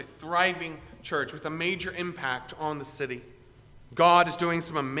a thriving church with a major impact on the city. God is doing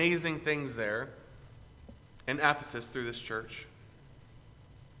some amazing things there in Ephesus through this church.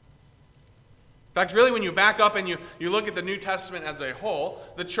 In fact, really, when you back up and you look at the New Testament as a whole,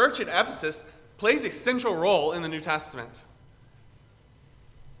 the church at Ephesus plays a central role in the New Testament.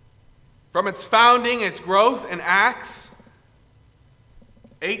 From its founding, its growth in Acts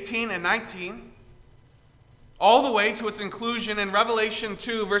 18 and 19, all the way to its inclusion in Revelation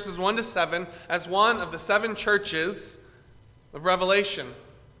 2, verses 1 to 7, as one of the 7 churches of Revelation.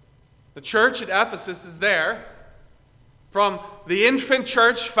 The church at Ephesus is there from the infant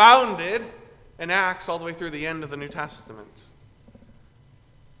church founded in Acts all the way through the end of the New Testament.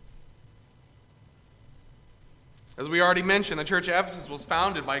 As we already mentioned, the church at Ephesus was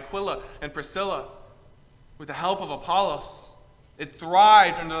founded by Aquila and Priscilla with the help of Apollos. It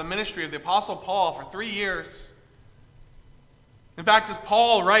thrived under the ministry of the Apostle Paul for 3 years. In fact, as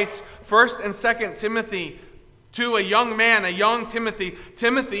Paul writes 1st and 2nd Timothy to a young man, a young Timothy,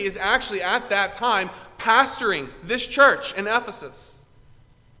 Timothy is actually at that time pastoring this church in Ephesus.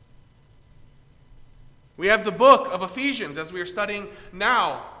 We have the book of Ephesians as we are studying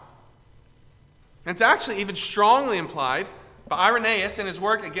now. And it's actually even strongly implied by Irenaeus in his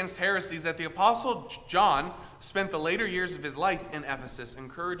work against heresies that the Apostle John spent the later years of his life in Ephesus,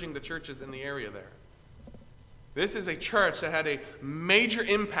 encouraging the churches in the area there. This is a church that had a major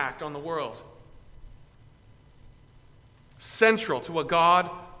impact on the world, central to what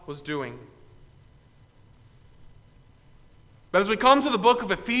God was doing. But as we come to the book of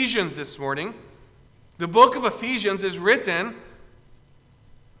Ephesians this morning, the book of Ephesians is written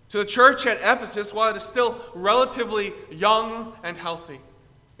to the church at Ephesus while it is still relatively young and healthy.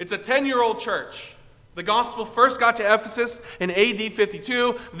 It's a 10-year-old church. The gospel first got to Ephesus in AD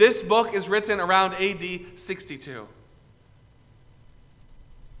 52. This book is written around AD 62.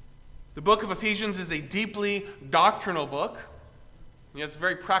 The book of Ephesians is a deeply doctrinal book, and yet it's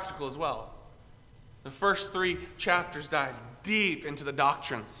very practical as well. The first 3 chapters dive deep into the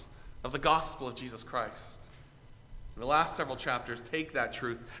doctrines of the gospel of Jesus Christ. The last several chapters take that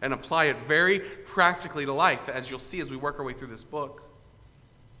truth and apply it very practically to life, as you'll see as we work our way through this book.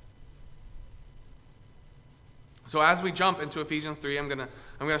 So as we jump into Ephesians 3, I'm going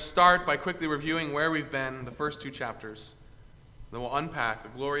to start by quickly reviewing where we've been in the first 2 chapters. Then we'll unpack the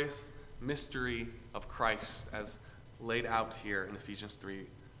glorious mystery of Christ as laid out here in Ephesians 3,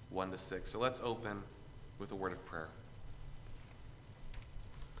 1 to 6. So let's open with a word of prayer.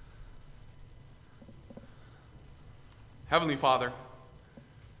 Heavenly Father,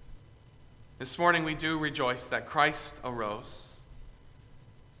 this morning we do rejoice that Christ arose.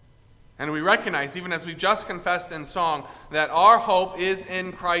 And we recognize, even as we've just confessed in song, that our hope is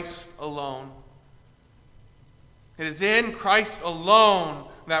in Christ alone. It is in Christ alone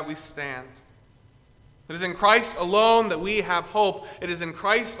that we stand. It is in Christ alone that we have hope. It is in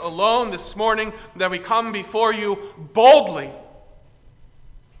Christ alone this morning that we come before you boldly.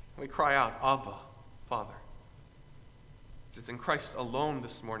 We cry out, Abba, Father. It is in Christ alone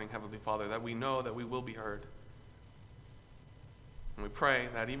this morning, Heavenly Father, that we know that we will be heard. And we pray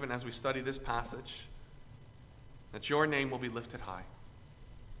that even as we study this passage, that your name will be lifted high.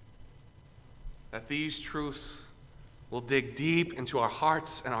 That these truths will dig deep into our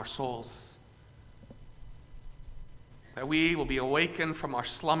hearts and our souls. That we will be awakened from our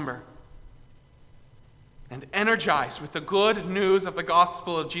slumber and energized with the good news of the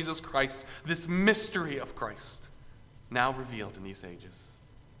gospel of Jesus Christ, this mystery of Christ, now revealed in these ages.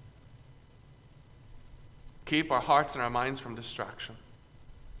 Keep our hearts and our minds from distraction.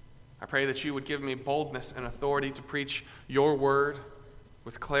 I pray that you would give me boldness and authority to preach your word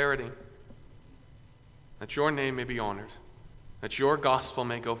with clarity, that your name may be honored, that your gospel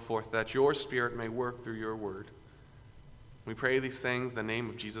may go forth, that your spirit may work through your word. We pray these things in the name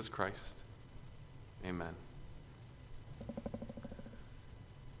of Jesus Christ. Amen.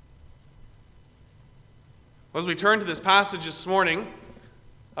 As we turn to this passage this morning,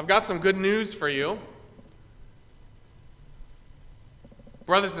 I've got some good news for you.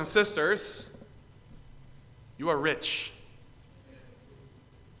 Brothers and sisters, you are rich.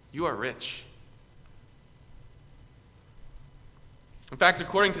 You are rich. In fact,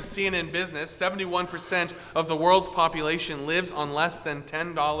 according to CNN Business, 71% of the world's population lives on less than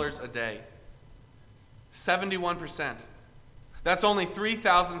 $10 a day. 71%. That's only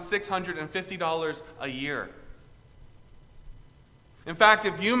 $3,650 a year. In fact,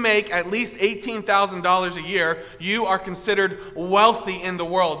 if you make at least $18,000 a year, you are considered wealthy in the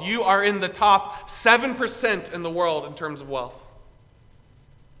world. You are in the top 7% in the world in terms of wealth.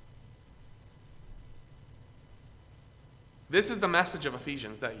 This is the message of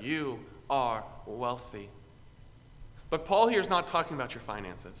Ephesians, that you are wealthy. But Paul here is not talking about your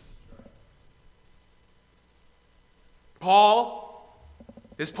finances. Paul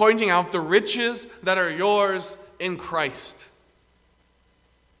is pointing out the riches that are yours in Christ.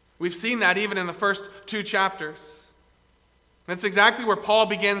 We've seen that even in the first 2 chapters. And it's exactly where Paul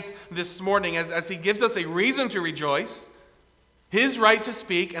begins this morning as he gives us a reason to rejoice, his right to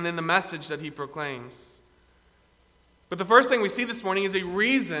speak, and then the message that he proclaims. But the first thing we see this morning is a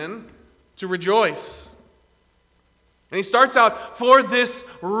reason to rejoice. And he starts out, for this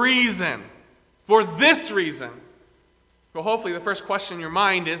reason. For this reason. Well, hopefully the first question in your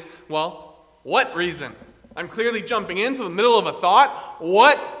mind is, well, what reason? I'm clearly jumping into the middle of a thought.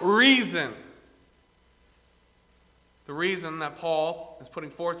 What reason? The reason that Paul is putting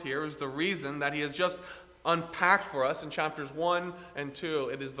forth here is the reason that he has just unpacked for us in chapters 1 and 2.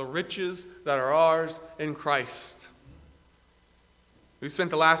 It is the riches that are ours in Christ. We've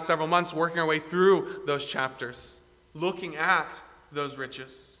spent the last several months working our way through those chapters, looking at those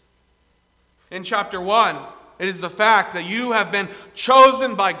riches. In chapter 1, it is the fact that you have been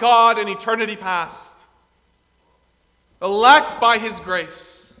chosen by God in eternity past, elect by His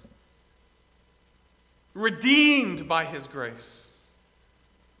grace, redeemed by His grace.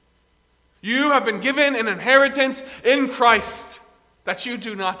 You have been given an inheritance in Christ that you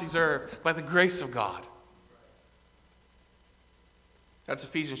do not deserve by the grace of God. That's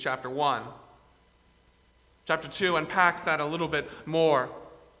Ephesians chapter 1. Chapter 2 unpacks that a little bit more.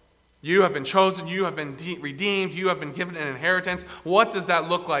 You have been chosen, you have been redeemed, you have been given an inheritance. What does that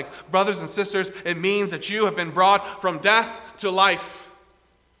look like? Brothers and sisters, it means that you have been brought from death to life.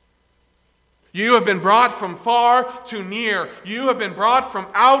 You have been brought from far to near. You have been brought from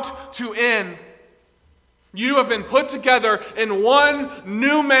out to in. You have been put together in one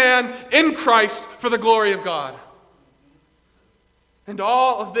new man in Christ for the glory of God. And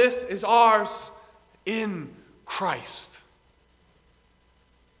all of this is ours in Christ.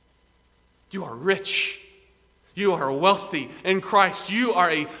 You are rich. You are wealthy in Christ. You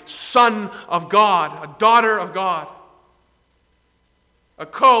are a son of God, a daughter of God, a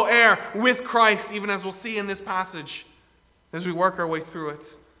co-heir with Christ, even as we'll see in this passage as we work our way through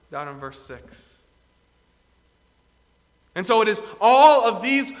it down in verse 6. And so it is all of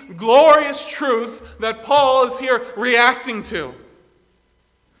these glorious truths that Paul is here reacting to.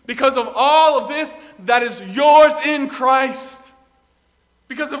 Because of all of this that is yours in Christ.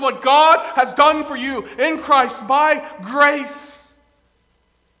 Because of what God has done for you in Christ by grace.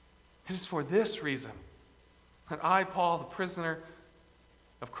 It is for this reason that I, Paul, the prisoner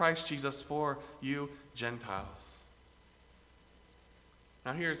of Christ Jesus, for you Gentiles.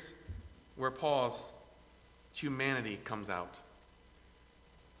 Now here's where Paul's humanity comes out.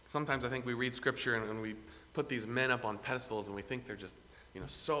 Sometimes I think we read Scripture and we put these men up on pedestals and we think they're just,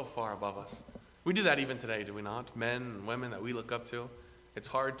 so far above us. We do that even today, do we not? Men and women that we look up to. It's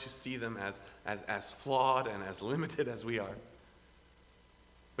hard to see them as flawed and as limited as we are.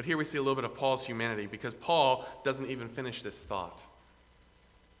 But here we see a little bit of Paul's humanity, because Paul doesn't even finish this thought.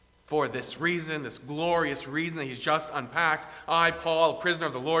 For this reason, this glorious reason that he's just unpacked, I, Paul, a prisoner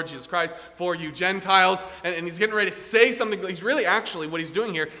of the Lord Jesus Christ, for you Gentiles, and he's getting ready to say something. He's really actually, what he's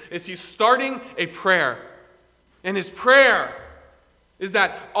doing here is he's starting a prayer. And his prayer is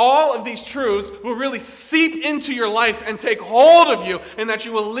that all of these truths will really seep into your life and take hold of you, and that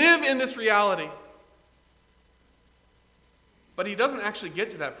you will live in this reality. But he doesn't actually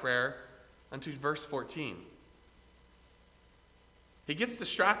get to that prayer until verse 14. He gets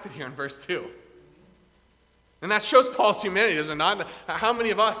distracted here in verse 2. And that shows Paul's humanity, does it not? How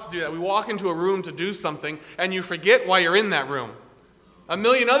many of us do that? We walk into a room to do something, and you forget why you're in that room. A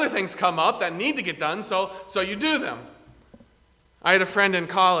million other things come up that need to get done, so you do them. I had a friend in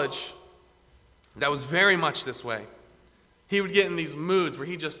college that was very much this way. He would get in these moods where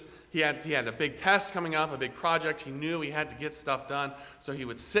he had a big test coming up, a big project. He knew he had to get stuff done, so he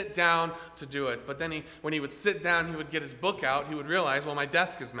would sit down to do it. But then when he would sit down, he would get his book out. He would realize, well, my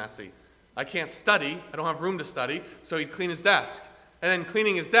desk is messy. I can't study. I don't have room to study. So he'd clean his desk. And then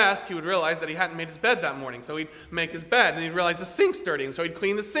cleaning his desk, he would realize that he hadn't made his bed that morning. So he'd make his bed, and he'd realize the sink's dirty, and so he'd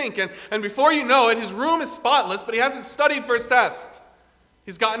clean the sink. And before you know it, his room is spotless, but he hasn't studied for his test.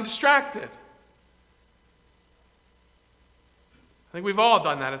 He's gotten distracted. I think we've all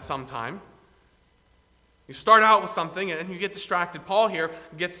done that at some time. You start out with something, and you get distracted. Paul here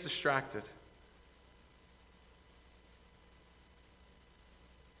gets distracted.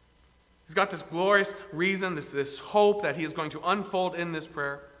 He's got this glorious reason, this hope that he is going to unfold in this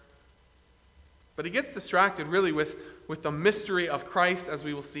prayer. But he gets distracted really with the mystery of Christ, as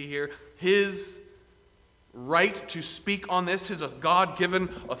we will see here, his right to speak on this, his God-given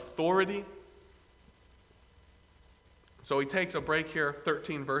authority. So he takes a break here,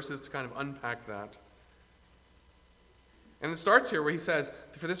 13 verses, to kind of unpack that. And it starts here where he says,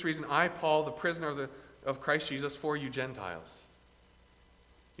 "For this reason, I, Paul, the prisoner of Christ Jesus, for you Gentiles."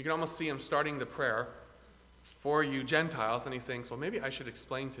 You can almost see him starting the prayer, "For you Gentiles," and he thinks, well, maybe I should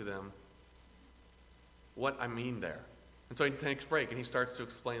explain to them what I mean there. And so he takes a break and he starts to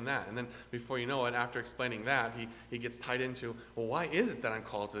explain that. And then before you know it, after explaining that, he gets tied into, well, why is it that I'm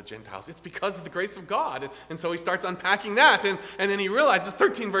called to the Gentiles? It's because of the grace of God. And so he starts unpacking that. And then he realizes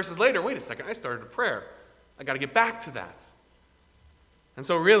 13 verses later, wait a second, I started a prayer. I got to get back to that. And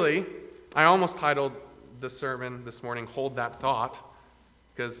so really, I almost titled the sermon this morning, Hold That Thought.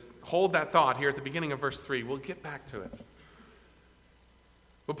 Because hold that thought here at the beginning of verse 3. We'll get back to it.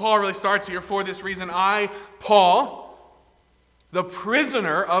 But Paul really starts here, "For this reason, I, Paul, the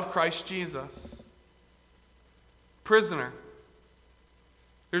prisoner of Christ Jesus." Prisoner.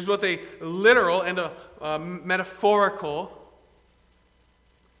 There's both a literal and a metaphorical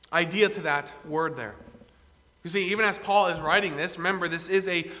idea to that word there. You see, even as Paul is writing this, remember, this is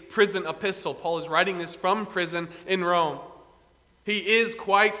a prison epistle. Paul is writing this from prison in Rome. He is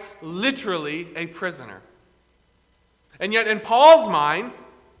quite literally a prisoner. And yet in Paul's mind,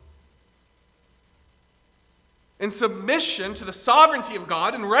 in submission to the sovereignty of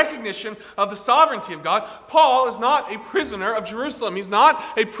God, in recognition of the sovereignty of God, Paul is not a prisoner of Jerusalem. He's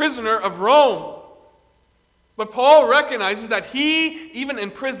not a prisoner of Rome. But Paul recognizes that he, even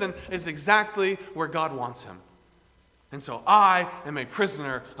in prison, is exactly where God wants him. And so I am a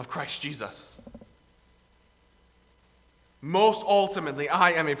prisoner of Christ Jesus. Most ultimately,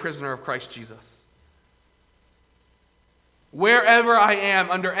 I am a prisoner of Christ Jesus. Wherever I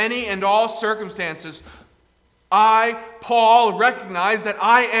am, under any and all circumstances, I, Paul, recognize that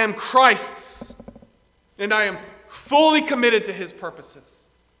I am Christ's, and I am fully committed to his purposes,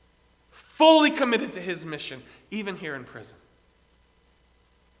 fully committed to his mission, even here in prison.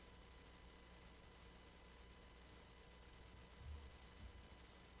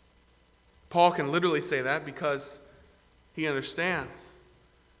 Paul can literally say that because he understands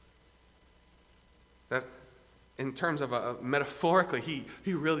that in terms of metaphorically,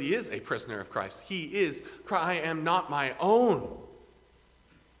 he really is a prisoner of Christ. He is, I am not my own.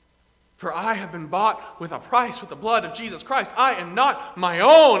 For I have been bought with a price, with the blood of Jesus Christ. I am not my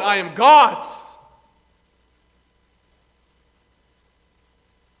own. I am God's.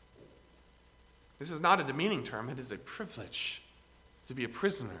 This is not a demeaning term. It is a privilege to be a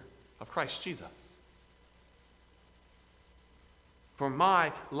prisoner of Christ Jesus. For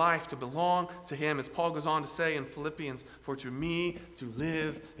my life to belong to him, as Paul goes on to say in Philippians, for to me to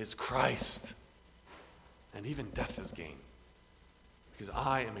live is Christ, and even death is gain. Because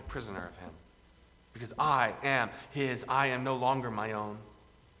I am a prisoner of him. Because I am his. I am no longer my own.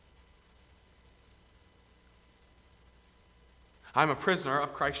 I'm a prisoner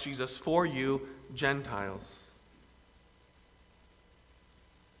of Christ Jesus for you Gentiles.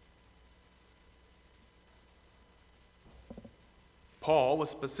 Paul was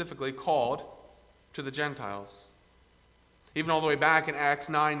specifically called to the Gentiles. Even all the way back in Acts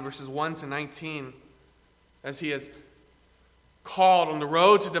 9, verses 1 to 19, as he is called on the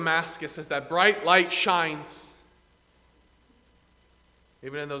road to Damascus as that bright light shines.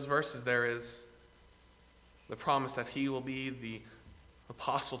 Even in those verses there is the promise that he will be the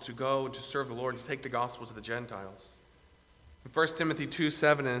apostle to go to serve the Lord and to take the gospel to the Gentiles. In 1 Timothy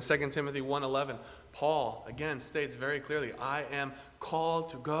 2:7 and in 2 Timothy 1:11, Paul again states very clearly, I am called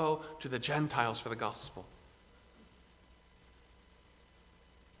to go to the Gentiles for the gospel.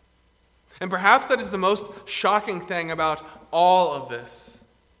 And perhaps that is the most shocking thing about all of this,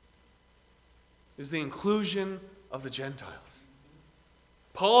 is the inclusion of the Gentiles.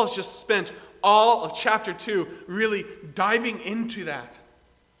 Paul has just spent all of chapter 2 really diving into that.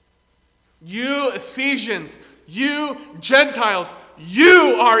 You Ephesians, you Gentiles,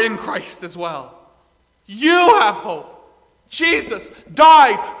 you are in Christ as well. You have hope. Jesus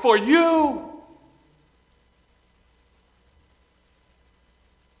died for you.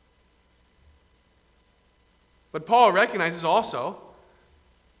 But Paul recognizes also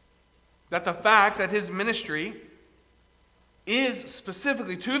that the fact that his ministry is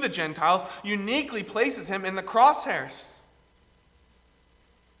specifically to the Gentiles uniquely places him in the crosshairs.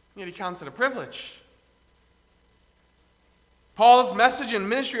 Yet he counts it a privilege. Paul's message and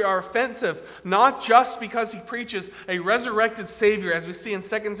ministry are offensive, not just because he preaches a resurrected Savior, as we see in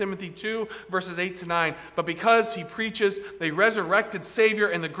 2 Timothy 2, verses 8 to 9, but because he preaches a resurrected Savior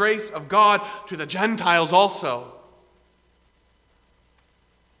and the grace of God to the Gentiles also.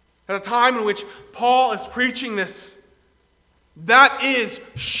 At a time in which Paul is preaching this, that is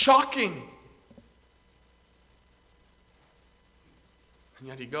shocking. And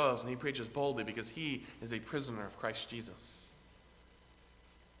yet he goes and he preaches boldly because he is a prisoner of Christ Jesus.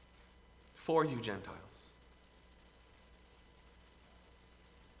 For you Gentiles.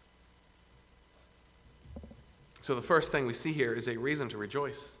 So the first thing we see here is a reason to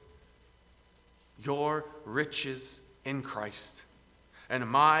rejoice. Your riches in Christ. And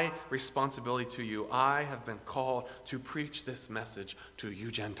my responsibility to you, I have been called to preach this message to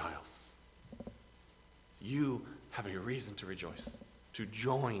you Gentiles. You have a reason to rejoice, to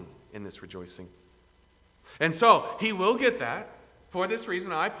join in this rejoicing. And so, he will get that. For this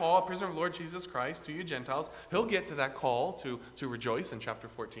reason, I, Paul, a prisoner of the Lord Jesus Christ, to you Gentiles, he'll get to that call to rejoice in chapter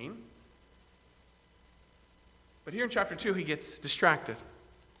 14. But here in chapter 2, he gets distracted.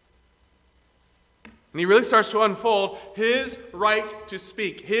 And he really starts to unfold his right to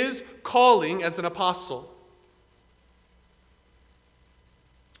speak, his calling as an apostle.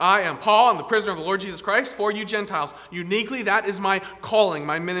 I am Paul, I'm the prisoner of the Lord Jesus Christ, for you Gentiles. Uniquely, that is my calling,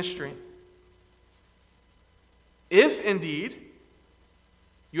 my ministry. If indeed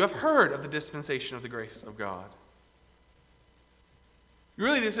you have heard of the dispensation of the grace of God.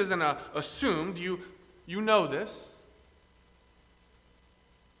 Really, this isn't assumed. You know this.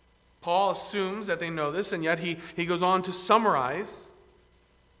 Paul assumes that they know this, and yet he goes on to summarize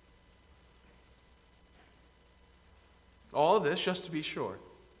all of this just to be sure.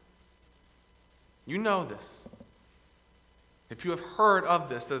 You know this. If you have heard of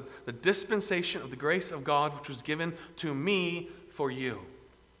this, the dispensation of the grace of God which was given to me for you.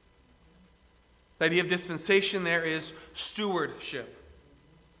 The idea of dispensation there is stewardship.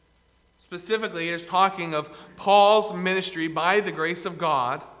 Specifically, it is talking of Paul's ministry by the grace of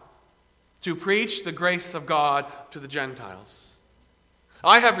God to preach the grace of God to the Gentiles.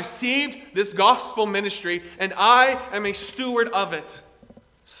 I have received this gospel ministry, and I am a steward of it.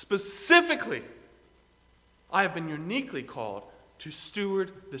 Specifically, I have been uniquely called to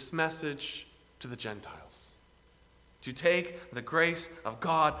steward this message to the Gentiles. To take the grace of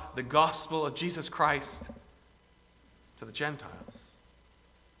God, the gospel of Jesus Christ, to the Gentiles.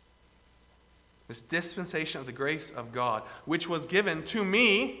 This dispensation of the grace of God, which was given to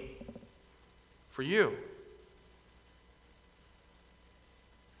me for you.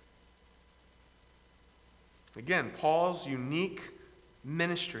 Again, Paul's unique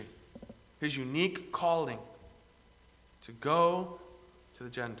ministry, his unique calling to go to the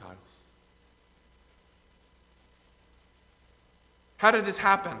Gentiles. How did this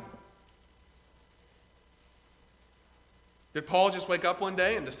happen? Did Paul just wake up one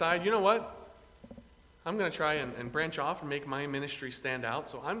day and decide, you know what? I'm going to try and branch off and make my ministry stand out,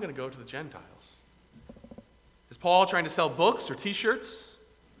 so I'm going to go to the Gentiles. Is Paul trying to sell books or t-shirts?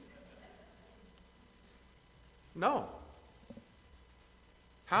 No.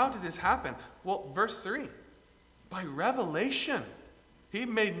 How did this happen? Well, verse 3. By revelation, he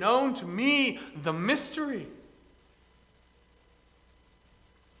made known to me the mystery.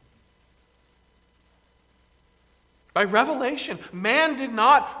 By revelation. Man did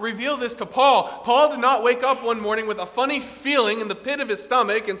not reveal this to Paul. Paul did not wake up one morning with a funny feeling in the pit of his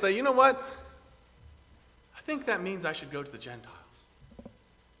stomach and say, you know what? I think that means I should go to the Gentiles.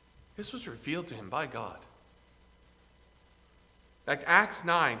 This was revealed to him by God. Like Acts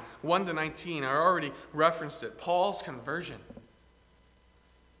 9, 1-19, I already referenced it. Paul's conversion.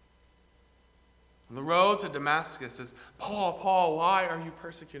 On the road to Damascus says, Paul, Paul, why are you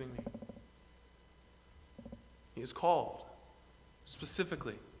persecuting me? He is called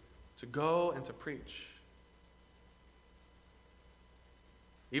specifically to go and to preach.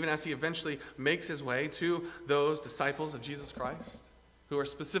 Even as he eventually makes his way to those disciples of Jesus Christ who are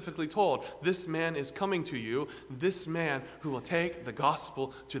specifically told, this man is coming to you, this man who will take the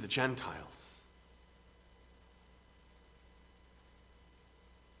gospel to the Gentiles.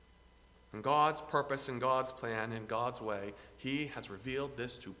 In God's purpose, in God's plan, in God's way, he has revealed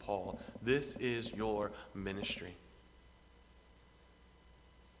this to Paul. This is your ministry.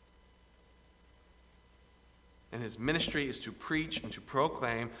 And his ministry is to preach and to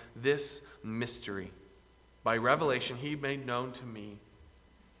proclaim this mystery. By revelation, he made known to me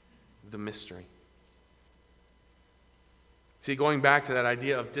the mystery. See, going back to that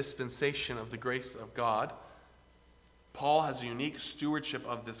idea of dispensation of the grace of God, Paul has a unique stewardship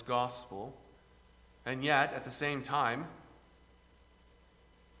of this gospel, and yet, at the same time,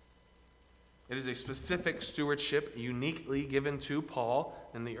 it is a specific stewardship uniquely given to Paul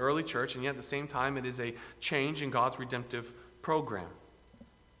in the early church, and yet at the same time, it is a change in God's redemptive program.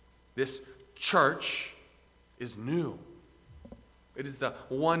 This church is new. It is the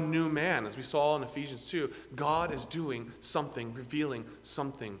one new man, as we saw in Ephesians 2. God is doing something, revealing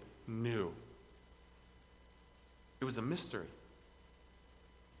something new. It was a mystery.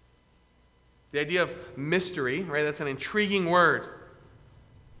 The idea of mystery, right, that's an intriguing word.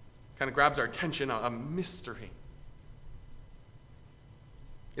 Kind of grabs our attention, a mystery.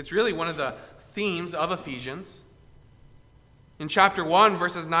 It's really one of the themes of Ephesians. In chapter 1,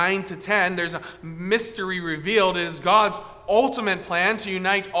 verses 9 to 10, there's a mystery revealed. It is God's ultimate plan to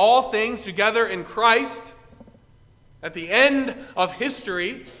unite all things together in Christ. At the end of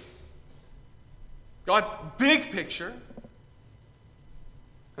history, God's big picture.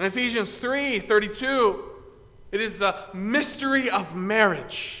 In Ephesians 3:32, it is the mystery of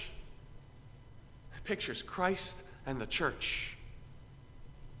marriage. It pictures Christ and the church.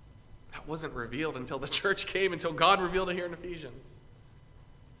 That wasn't revealed until the church came, until God revealed it here in Ephesians.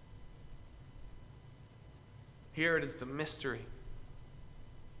 Here it is the mystery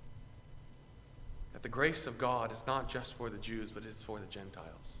that the grace of God is not just for the Jews, but it's for the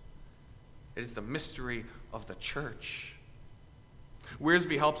Gentiles. It is the mystery of the church.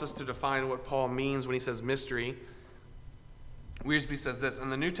 Wiersbe helps us to define what Paul means when he says mystery. Wiersbe says this: in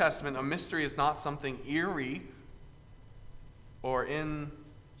the New Testament, a mystery is not something eerie or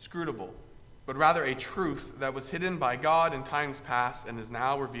inscrutable, but rather a truth that was hidden by God in times past and is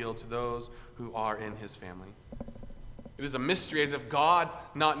now revealed to those who are in his family. It is a mystery as if God,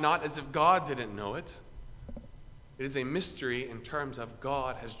 not as if God didn't know it. It is a mystery in terms of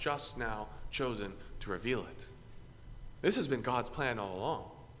God has just now chosen to reveal it. This has been God's plan all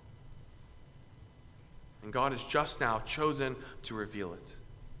along. And God has just now chosen to reveal it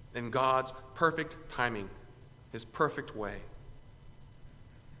in God's perfect timing, his perfect way,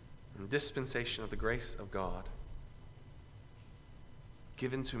 and dispensation of the grace of God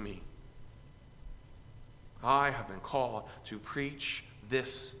given to me. I have been called to preach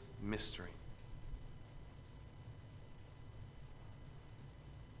this mystery.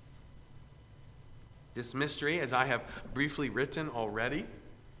 This mystery, as I have briefly written already,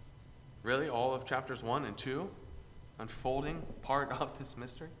 really all of chapters 1 and 2, unfolding part of this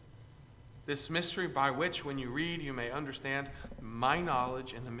mystery. This mystery by which, when you read, you may understand my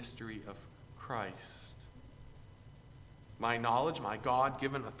knowledge in the mystery of Christ. My knowledge, my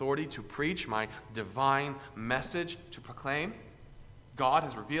God-given authority to preach, my divine message to proclaim. God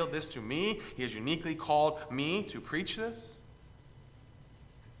has revealed this to me. He has uniquely called me to preach this.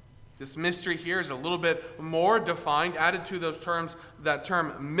 This mystery here is a little bit more defined. Added to those terms, that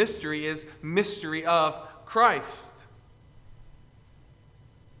term mystery is mystery of Christ.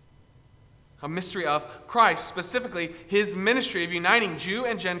 A mystery of Christ, specifically his ministry of uniting Jew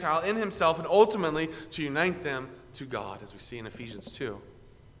and Gentile in himself and ultimately to unite them to God, as we see in Ephesians 2.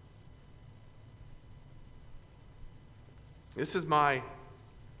 This is my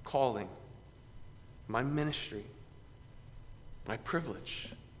calling, my ministry, my privilege.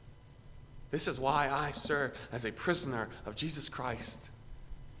 This is why I serve as a prisoner of Jesus Christ,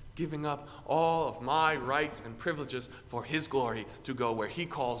 giving up all of my rights and privileges for his glory to go where he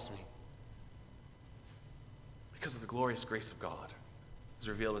calls me. Because of the glorious grace of God is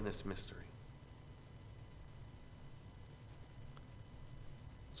revealed in this mystery.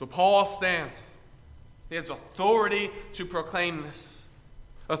 So Paul stands. He has authority to proclaim this.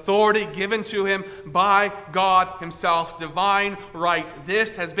 Authority given to him by God himself, divine right.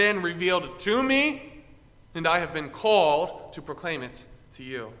 This has been revealed to me, and I have been called to proclaim it to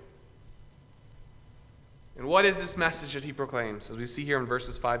you. And what is this message that he proclaims? As we see here in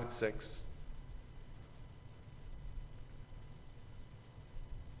verses 5 and 6.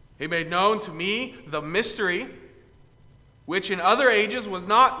 He made known to me the mystery which in other ages was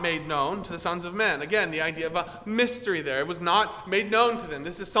not made known to the sons of men. Again, the idea of a mystery there. It was not made known to them.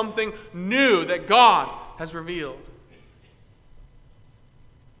 This is something new that God has revealed.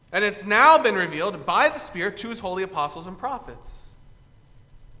 And it's now been revealed by the Spirit to his holy apostles and prophets.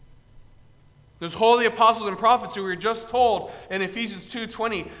 Those holy apostles and prophets who we were just told in Ephesians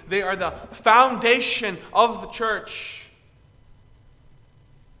 2:20, they are the foundation of the church.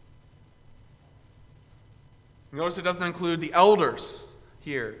 Notice it doesn't include the elders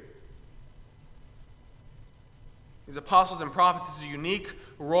here. These apostles and prophets is a unique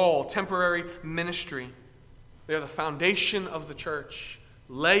role, temporary ministry. They are the foundation of the church,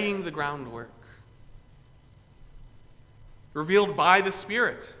 laying the groundwork. Revealed by the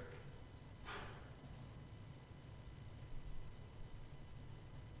Spirit.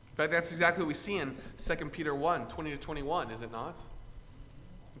 In fact, that's exactly what we see in 2 Peter 1, 20-21, is it not?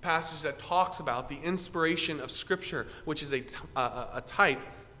 Passage that talks about the inspiration of Scripture, which is a type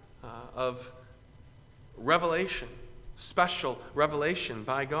of revelation, special revelation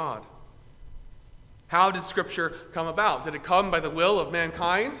by God. How did Scripture come about? Did it come by the will of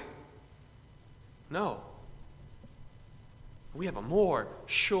mankind? No. We have a more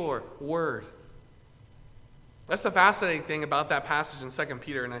sure word. That's the fascinating thing about that passage in 2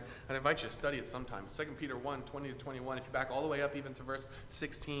 Peter, and I'd invite you to study it sometime. 2 Peter 1, 20-21, if you back all the way up even to verse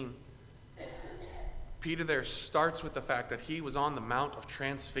 16. Peter there starts with the fact that he was on the Mount of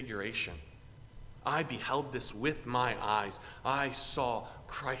Transfiguration. I beheld this with my eyes. I saw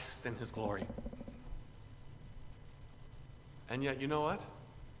Christ in his glory. And yet, you know what?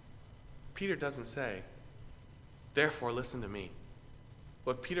 Peter doesn't say, therefore listen to me.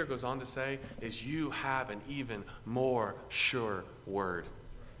 What Peter goes on to say is, you have an even more sure word.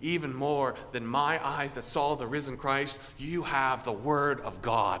 Even more than my eyes that saw the risen Christ, you have the Word of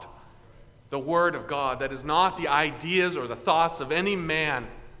God. The Word of God that is not the ideas or the thoughts of any man,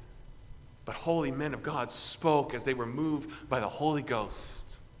 but holy men of God spoke as they were moved by the Holy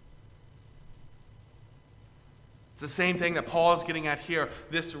Ghost. It's the same thing that Paul is getting at here.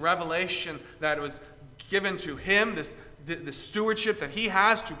 This revelation that was given to him, this stewardship that he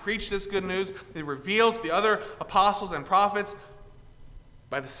has to preach this good news, is revealed to the other apostles and prophets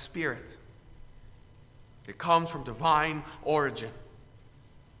by the Spirit. It comes from divine origin.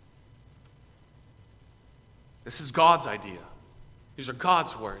 This is God's idea. These are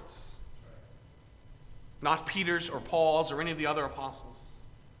God's words. Not Peter's or Paul's or any of the other apostles.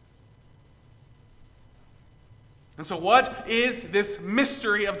 And so what is this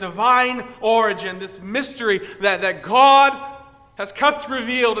mystery of divine origin, this mystery that God has kept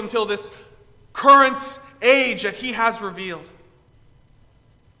revealed until this current age that he has revealed?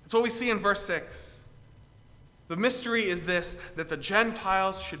 That's what we see in verse 6. The mystery is this, that the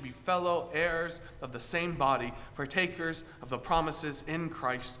Gentiles should be fellow heirs of the same body, partakers of the promises in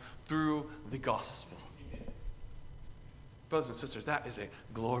Christ through the gospel. Brothers and sisters, that is a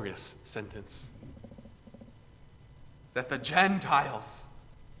glorious sentence. That the Gentiles,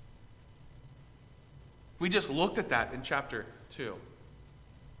 we just looked at that in chapter 2.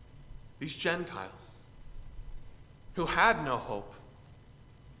 These Gentiles who had no hope,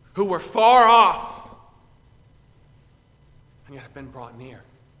 who were far off, and yet have been brought near.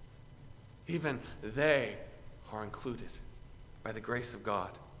 Even they are included by the grace of God.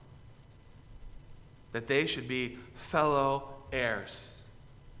 That they should be fellow heirs.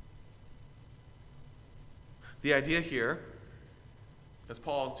 The idea here, as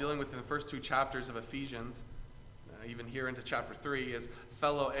Paul is dealing with in the first 2 chapters of Ephesians, even here into chapter 3, is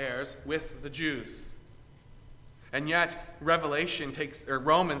fellow heirs with the Jews. And yet, Romans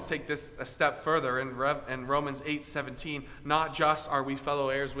take this a step further in Romans 8:17. Not just are we fellow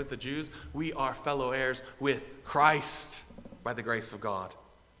heirs with the Jews, we are fellow heirs with Christ by the grace of God.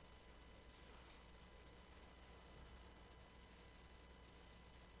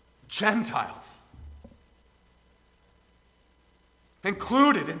 Gentiles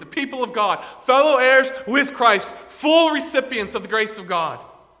included in the people of God, fellow heirs with Christ, full recipients of the grace of God.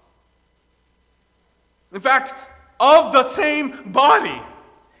 In fact, of the same body.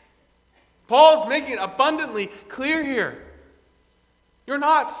 Paul's making it abundantly clear here. You're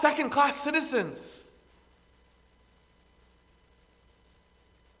not second-class citizens.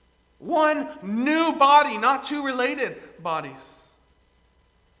 One new body, not 2 related bodies.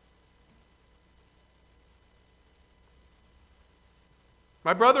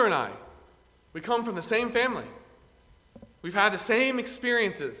 My brother and I, we come from the same family. We've had the same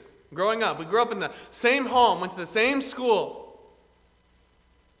experiences growing up. We grew up in the same home, went to the same school.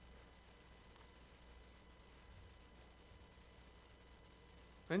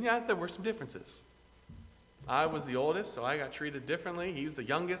 And yet there were some differences. I was the oldest, so I got treated differently. He's the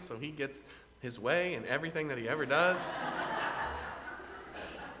youngest, so he gets his way in everything that he ever does.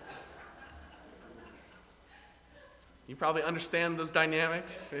 You probably understand those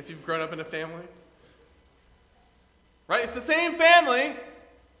dynamics if you've grown up in a family. Right? It's the same family,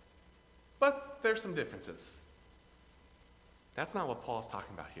 but there's some differences. That's not what Paul's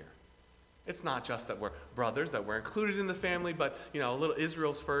talking about here. It's not just that we're brothers, that we're included in the family, but, a little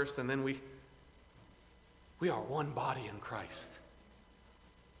Israel's first, and then we are one body in Christ.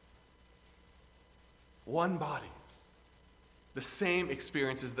 One body. The same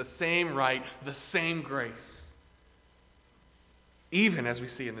experiences, the same right, the same grace. Even as we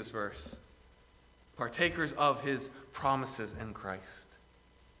see in this verse, partakers of his promises in Christ.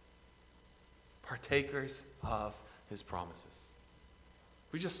 Partakers of his promises.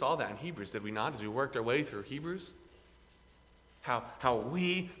 We just saw that in Hebrews, did we not? As we worked our way through Hebrews. How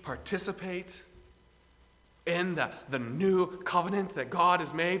we participate in the new covenant that God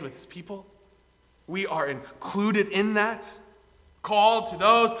has made with his people. We are included in that, called to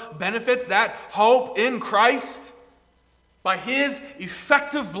those benefits, that hope in Christ, by his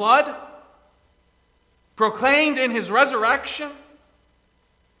effective blood, proclaimed in his resurrection.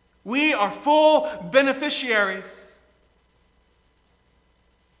 We are full beneficiaries.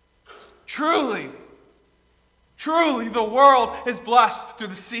 Truly, truly, the world is blessed through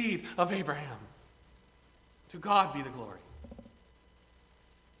the seed of Abraham. To God be the glory.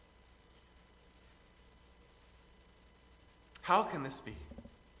 How can this be?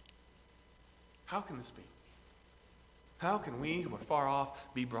 How can this be? How can we who are far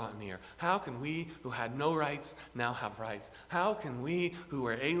off be brought near? How can we who had no rights now have rights? How can we who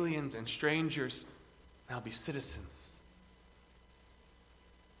were aliens and strangers now be citizens?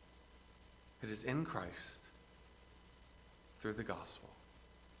 It is in Christ through the gospel.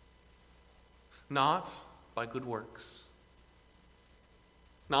 Not by good works.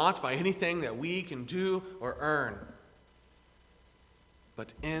 Not by anything that we can do or earn.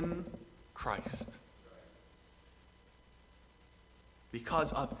 But in Christ.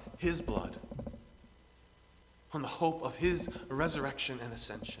 Because of his blood, on the hope of his resurrection and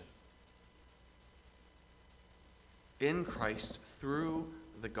ascension. In Christ through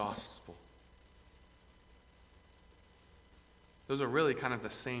the gospel. Those are really kind of the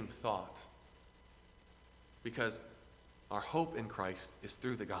same thought. Because our hope in Christ is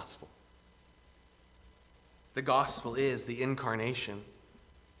through the gospel. The gospel is the incarnation.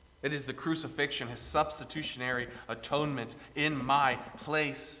 It is the crucifixion, his substitutionary atonement in my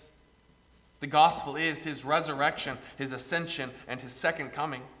place. The gospel is his resurrection, his ascension, and his second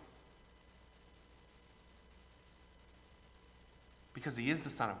coming. Because he is the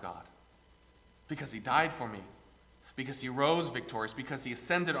Son of God. Because he died for me. Because he rose victorious. Because he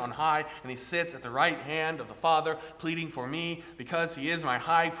ascended on high and he sits at the right hand of the Father, pleading for me. Because he is my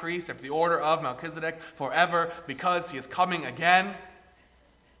high priest after the order of Melchizedek forever. Because he is coming again.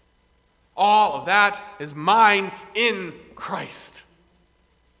 All of that is mine in Christ.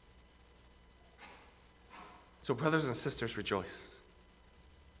 So, brothers and sisters, rejoice.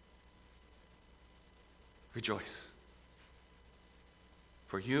 Rejoice.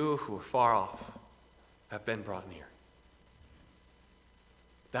 For you who are far off have been brought near.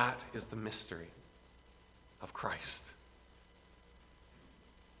 That is the mystery of Christ.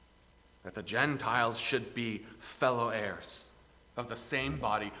 That the Gentiles should be fellow heirs of the same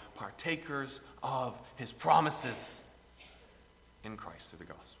body, partakers of his promises in Christ through the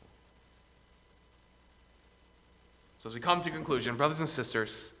gospel. So as we come to conclusion, brothers and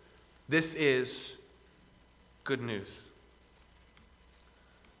sisters, this is good news.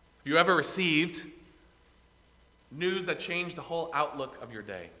 Have you ever received news that changed the whole outlook of your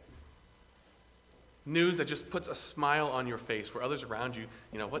day? News that just puts a smile on your face where others around you,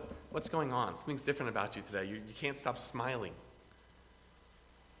 what's going on? Something's different about you today. You can't stop smiling.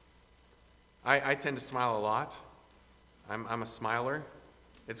 I tend to smile a lot. I'm a smiler.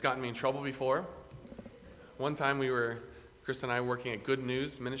 It's gotten me in trouble before. One time Chris and I, working at Good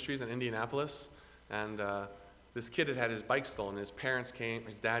News Ministries in Indianapolis, and this kid had his bike stolen. His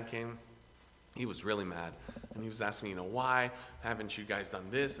dad came. He was really mad. And he was asking me, why haven't you guys done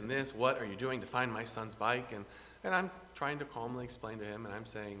this and this? What are you doing to find my son's bike? And I'm trying to calmly explain to him, and I'm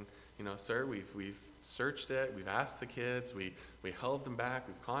saying, sir, we've searched it, we've asked the kids, we held them back,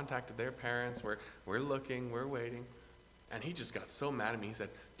 we've contacted their parents, we're looking, we're waiting. And he just got so mad at me. He said,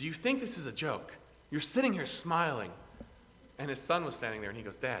 do you think this is a joke? You're sitting here smiling. And his son was standing there, and he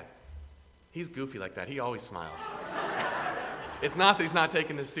goes, Dad, he's goofy like that. He always smiles. It's not that he's not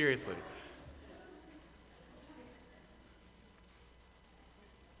taking this seriously.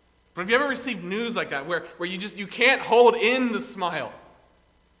 But have you ever received news like that where you can't hold in the smile?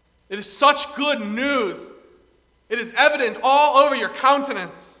 It is such good news. It is evident all over your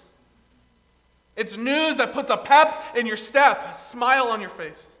countenance. It's news that puts a pep in your step, a smile on your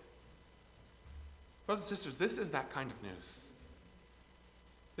face. Brothers and sisters, this is that kind of news.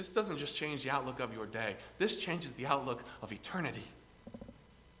 This doesn't just change the outlook of your day. This changes the outlook of eternity.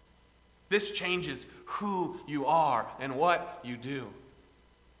 This changes who you are and what you do.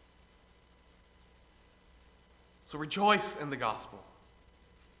 So rejoice in the gospel.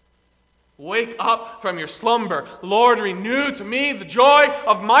 Wake up from your slumber. Lord, renew to me the joy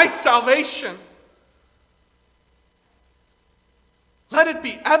of my salvation. Let it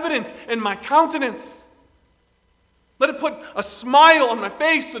be evident in my countenance. Let it put a smile on my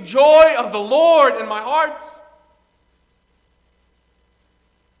face, the joy of the Lord in my heart.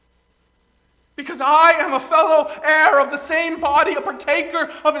 Because I am a fellow heir of the same body, a partaker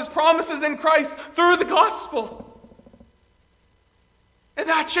of his promises in Christ through the gospel. And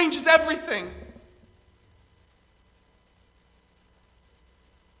that changes everything.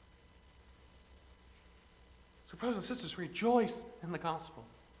 brothers and sisters, rejoice in the gospel.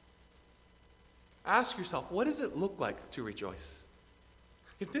 Ask yourself, what does it look like to rejoice?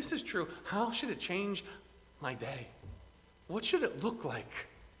 If this is true, how should it change my day? What should it look like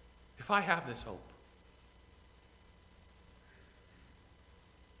if I have this hope?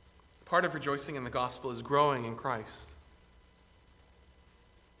 Part of rejoicing in the gospel is growing in Christ.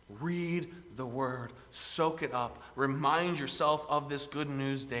 Read the word, soak it up, remind yourself of this good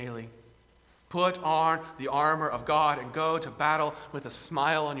news daily. Put on the armor of God and go to battle with a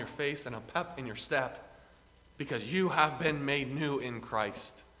smile on your face and a pep in your step, because you have been made new in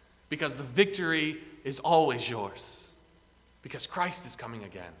Christ, because the victory is always yours, because Christ is coming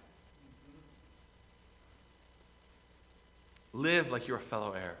again. Live like you're a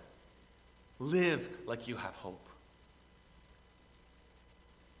fellow heir. Live like you have hope.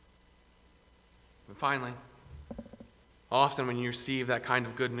 And finally, often when you receive that kind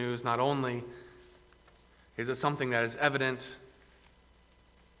of good news, not only is it something that is evident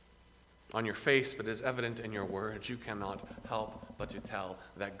on your face, but is evident in your words, you cannot help but to tell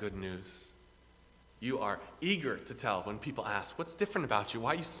that good news. You are eager to tell when people ask, what's different about you?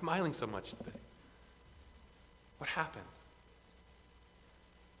 Why are you smiling so much today? What happened?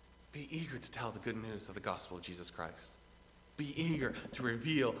 Be eager to tell the good news of the gospel of Jesus Christ. Be eager to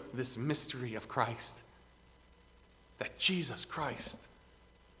reveal this mystery of Christ, that Jesus Christ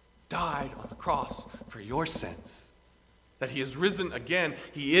died on the cross for your sins, that he is risen again,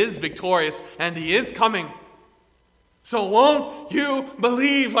 he is victorious, and he is coming. So won't you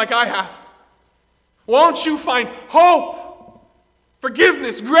believe like I have? Won't you find hope,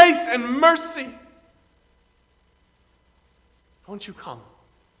 forgiveness, grace, and mercy? Won't you come?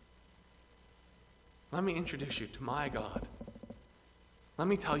 Let me introduce you to my God. Let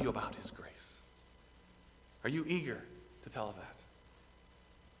me tell you about his grace. Are you eager to tell of that?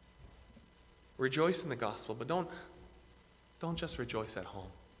 Rejoice in the gospel, but don't just rejoice at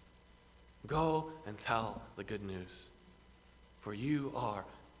home. Go and tell the good news. For you are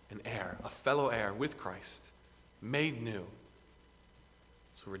an heir, a fellow heir with Christ, made new.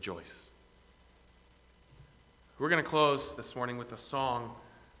 So rejoice. We're going to close this morning with the song,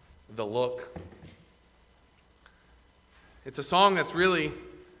 The Look. It's a song that's really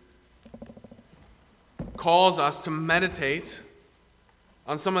calls us to meditate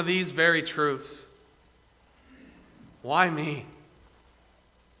on some of these very truths. Why me?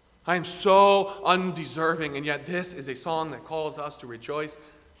 I am so undeserving, and yet this is a song that calls us to rejoice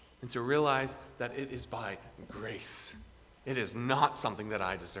and to realize that it is by grace. It is not something that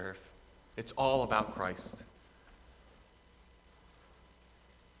I deserve. It's all about Christ.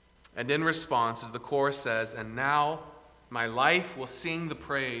 And in response, as the chorus says, and now my life will sing the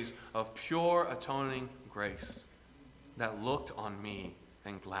praise of pure atoning grace that looked on me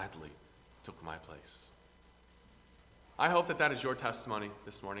and gladly took my place. I hope that that is your testimony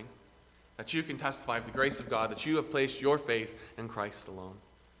this morning, that you can testify of the grace of God, that you have placed your faith in Christ alone.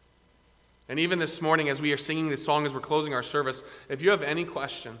 And even this morning, as we are singing this song, as we're closing our service, if you have any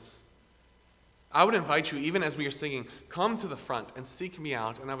questions, I would invite you, even as we are singing, come to the front and seek me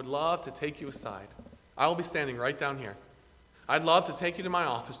out, and I would love to take you aside. I will be standing right down here. I'd love to take you to my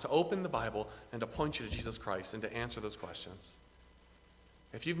office to open the Bible and to point you to Jesus Christ and to answer those questions.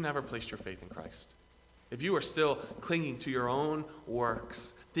 If you've never placed your faith in Christ, if you are still clinging to your own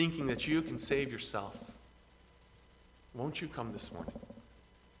works, thinking that you can save yourself, won't you come this morning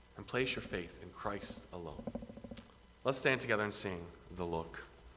and place your faith in Christ alone? Let's stand together and sing The Look.